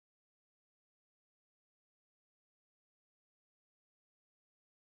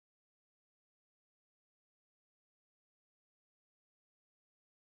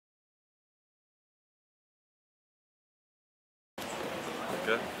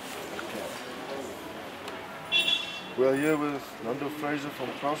We are here with Nando Fraser from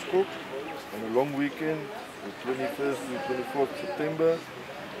Graskop on a long weekend, the 21st to 24th September.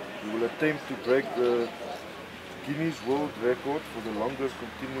 We will attempt to break the Guinness World Record for the longest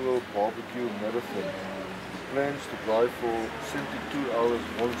continual barbecue marathon. He plans to braai for 72 hours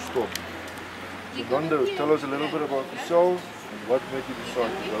non-stop. So Nando, tell us a little bit about yourself and what made you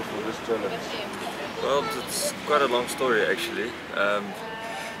decide to go for this challenge. Well, it's quite a long story actually.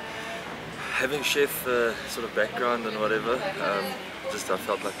 Having chef sort of background and whatever, I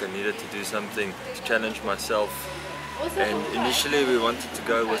felt like I needed to do something to challenge myself. And initially we wanted to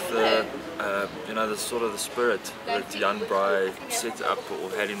go with the sort of the spirit that Jan Braai set up or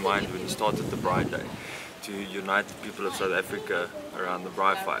had in mind when he started the Braai Day, to unite the people of South Africa around the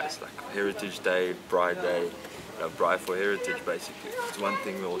braai fires, like Heritage Day, Braai Day, Braai for Heritage basically. It's one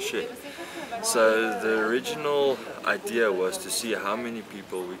thing we all share. So the original idea was to see how many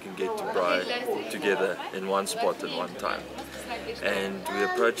people we can get to braai together in one spot at one time. And we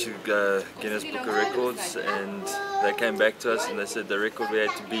approached Guinness Book of Records, and they came back to us and they said the record we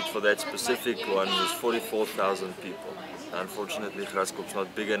had to beat for that specific one was 44,000 people. Unfortunately, Graskop's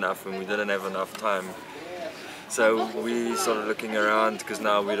not big enough and we didn't have enough time. So we started looking around because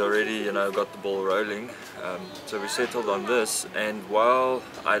now we'd already, got the ball rolling. So we settled on this, and while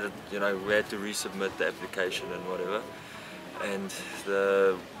we had to resubmit the application and whatever, and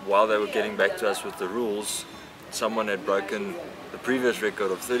while they were getting back to us with the rules, someone had broken the previous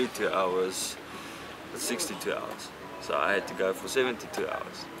record of 32 hours with 62 hours. So I had to go for 72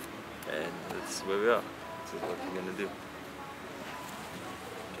 hours, and that's where we are. That's what we're going to do.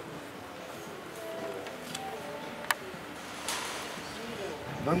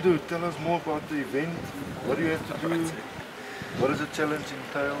 Nando, tell us more about the event. What do you have to do? What does the challenge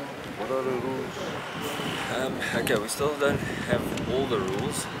entail? What are the rules? Okay, we still don't have all the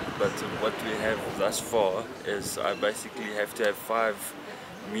rules, but what we have thus far is I basically have to have 5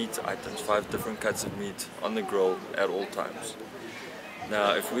 meat items, 5 different cuts of meat on the grill at all times.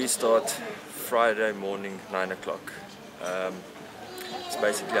 Now, if we start Friday morning, 9 o'clock, it's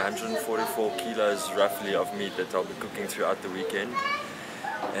basically 144 kilos roughly of meat that I'll be cooking throughout the weekend.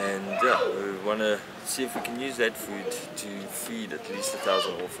 And we want to see if we can use that food to feed at least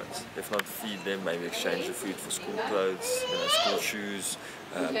 1,000 orphans. If not feed them, maybe exchange the food for school clothes, school shoes,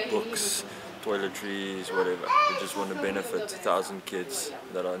 books, toiletries, whatever. We just want to benefit 1,000 kids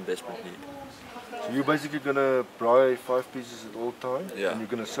that are in desperate need. So you're basically going to braai 5 pieces at all times? Yeah. And you're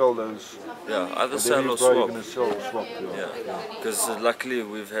going to sell those? Yeah, either sell or you're swap. You're going to sell or swap? Yeah, because luckily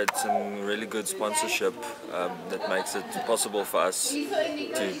we've had some really good sponsorship that makes it possible for us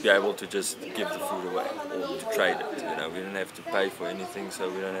to be able to just give the food away or to trade it. We don't have to pay for anything, so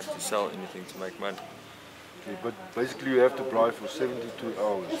we don't have to sell anything to make money. Okay, but basically you have to braai for 72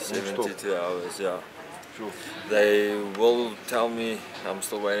 hours. 72 hours, yeah. Sure. They will tell me. I'm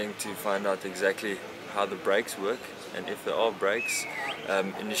still waiting to find out exactly how the breaks work and if there are breaks.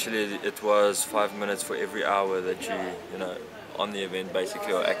 Initially it was 5 minutes for every hour that you on the event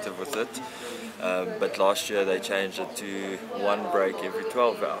basically are active with it. But last year they changed it to 1 break every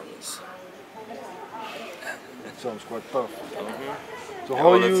 12 hours. That sounds quite tough. Mm-hmm. So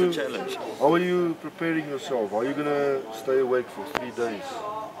how are you preparing yourself? Are you going to stay awake for 3 days?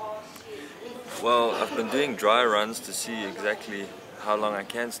 Well, I've been doing dry runs to see exactly how long I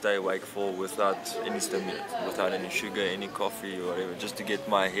can stay awake for without any stimulant, without any sugar, any coffee or whatever, just to get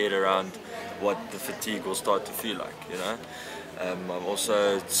my head around what the fatigue will start to feel like, I'm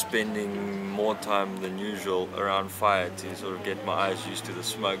also spending more time than usual around fire to sort of get my eyes used to the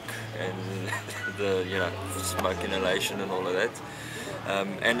smoke and the smoke inhalation and all of that.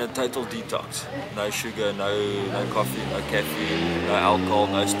 And a total detox. No sugar, no coffee, no caffeine, no alcohol,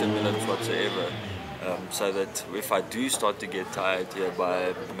 no stimulants whatsoever. So that if I do start to get tired here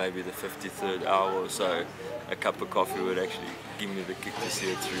by maybe the 53rd hour or so, a cup of coffee would actually give me the kick to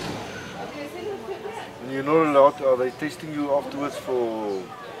see it through. And you're not allowed, are they testing you afterwards for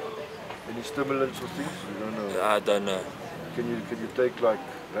any stimulants or things? You don't know? I don't know. Can you take like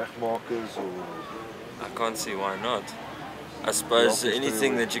reg markers or? I can't see why not. I suppose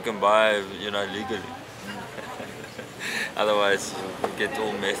anything that you can buy, legally. Otherwise, you get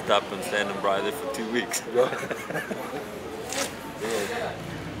all messed up and stand and braai there for 2 weeks. Yeah.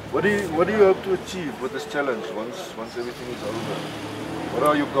 What do you hope to achieve with this challenge once everything is over? What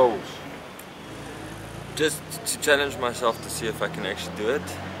are your goals? Just to challenge myself to see if I can actually do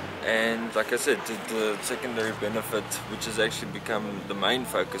it. And like I said, the secondary benefit, which has actually become the main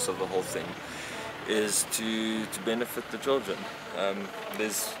focus of the whole thing, is to benefit the children.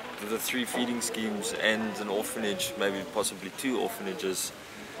 There's the 3 feeding schemes and an orphanage, maybe possibly 2 orphanages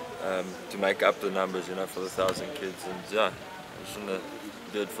to make up the numbers, you know, for the 1,000 kids, and yeah, I just want to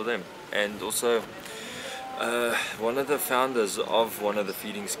do it for them. And also, one of the founders of one of the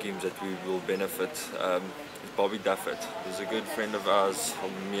feeding schemes that we will benefit is Bobby Duffett. He's a good friend of ours,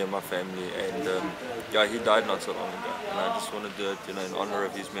 of me and my family, and yeah, he died not so long ago, and I just want to do it, you know, in honor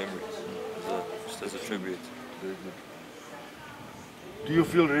of his memory, just as a tribute. Very good. Do you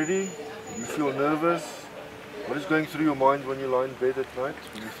feel ready? Do you feel nervous? What is going through your mind when you lie in bed at night,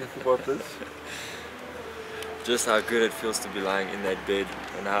 when you think about this? Just how good it feels to be lying in that bed,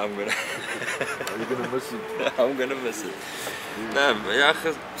 and how I'm gonna... Are you gonna miss it? I'm gonna miss it. No, yeah,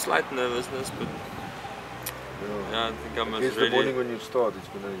 slight nervousness, but yeah, I think I'm It's ready. the morning when you start,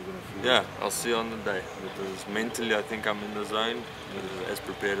 you're gonna feel Yeah, I'll see you on the day. Because mentally, I think I'm in the zone, as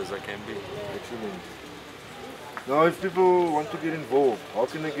prepared as I can be. Excellent. Now, if people want to get involved, how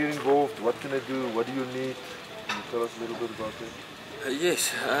can they get involved? What can they do? What do you need? Can you tell us a little bit about that?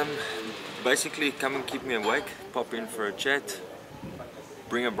 Yes, basically come and keep me awake, pop in for a chat,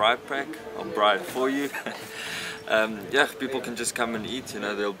 bring a braai pack, I'll braai it for you. Yeah, people can just come and eat, you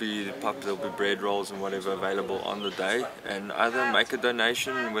know, there'll be bread rolls and whatever available on the day, and either make a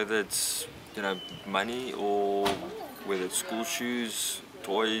donation, whether it's, you know, money, or whether it's school shoes,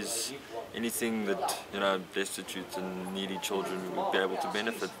 toys, anything that, you know, destitute and needy children would be able to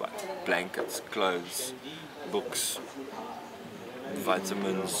benefit by. Blankets, clothes, books,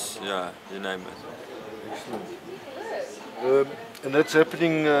 vitamins, yeah, you name it. Excellent. And that's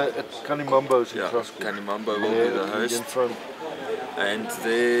happening at Kanimambo's in Graskop. Kanimambo will be the host. And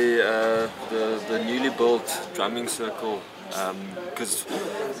the newly built drumming circle, because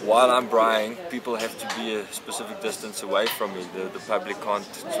while I'm braaiing, people have to be a specific distance away from me. The public can't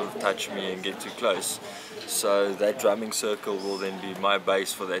sort of touch me and get too close. So that drumming circle will then be my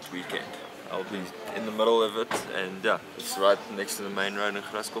base for that weekend. I'll be in the middle of it, and yeah, it's right next to the main road in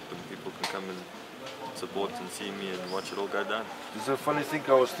Graskop, and people can come and support and see me and watch it all go down. This is a funny thing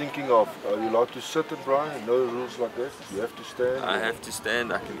I was thinking of. Are you allowed to sit and braai? No rules like that? You have to stand? I have to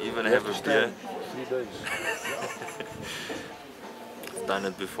stand. I can even have a beer. 3 days. I've done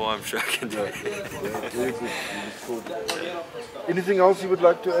it before, I'm sure I can do it. Yeah, very good. We look forward to it. Anything else you would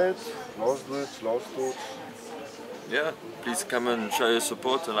like to add? Last words, last thoughts? Yeah, please come and show your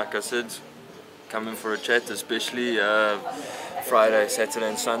support, and like I said, come in for a chat, especially Friday, Saturday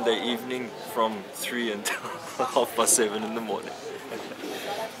and Sunday evening from 3 until 7:30 in the morning.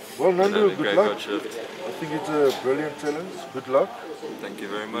 Well, Nando, good luck. Shift. I think it's a brilliant challenge. Good luck. Thank you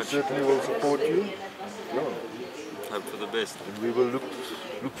very much. We certainly will support you. Yeah. Hope for the best. And we will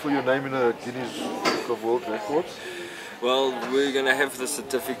look for your name in a Guinness World Record. Well, we're going to have the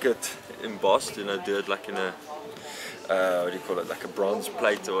certificate embossed, you know, do it like in a, what do you call it, like a bronze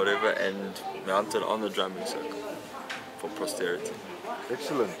plate or whatever, and mount it on the drumming circle for posterity.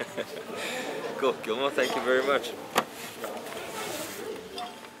 Excellent. Cool, Gilmore, thank you very much.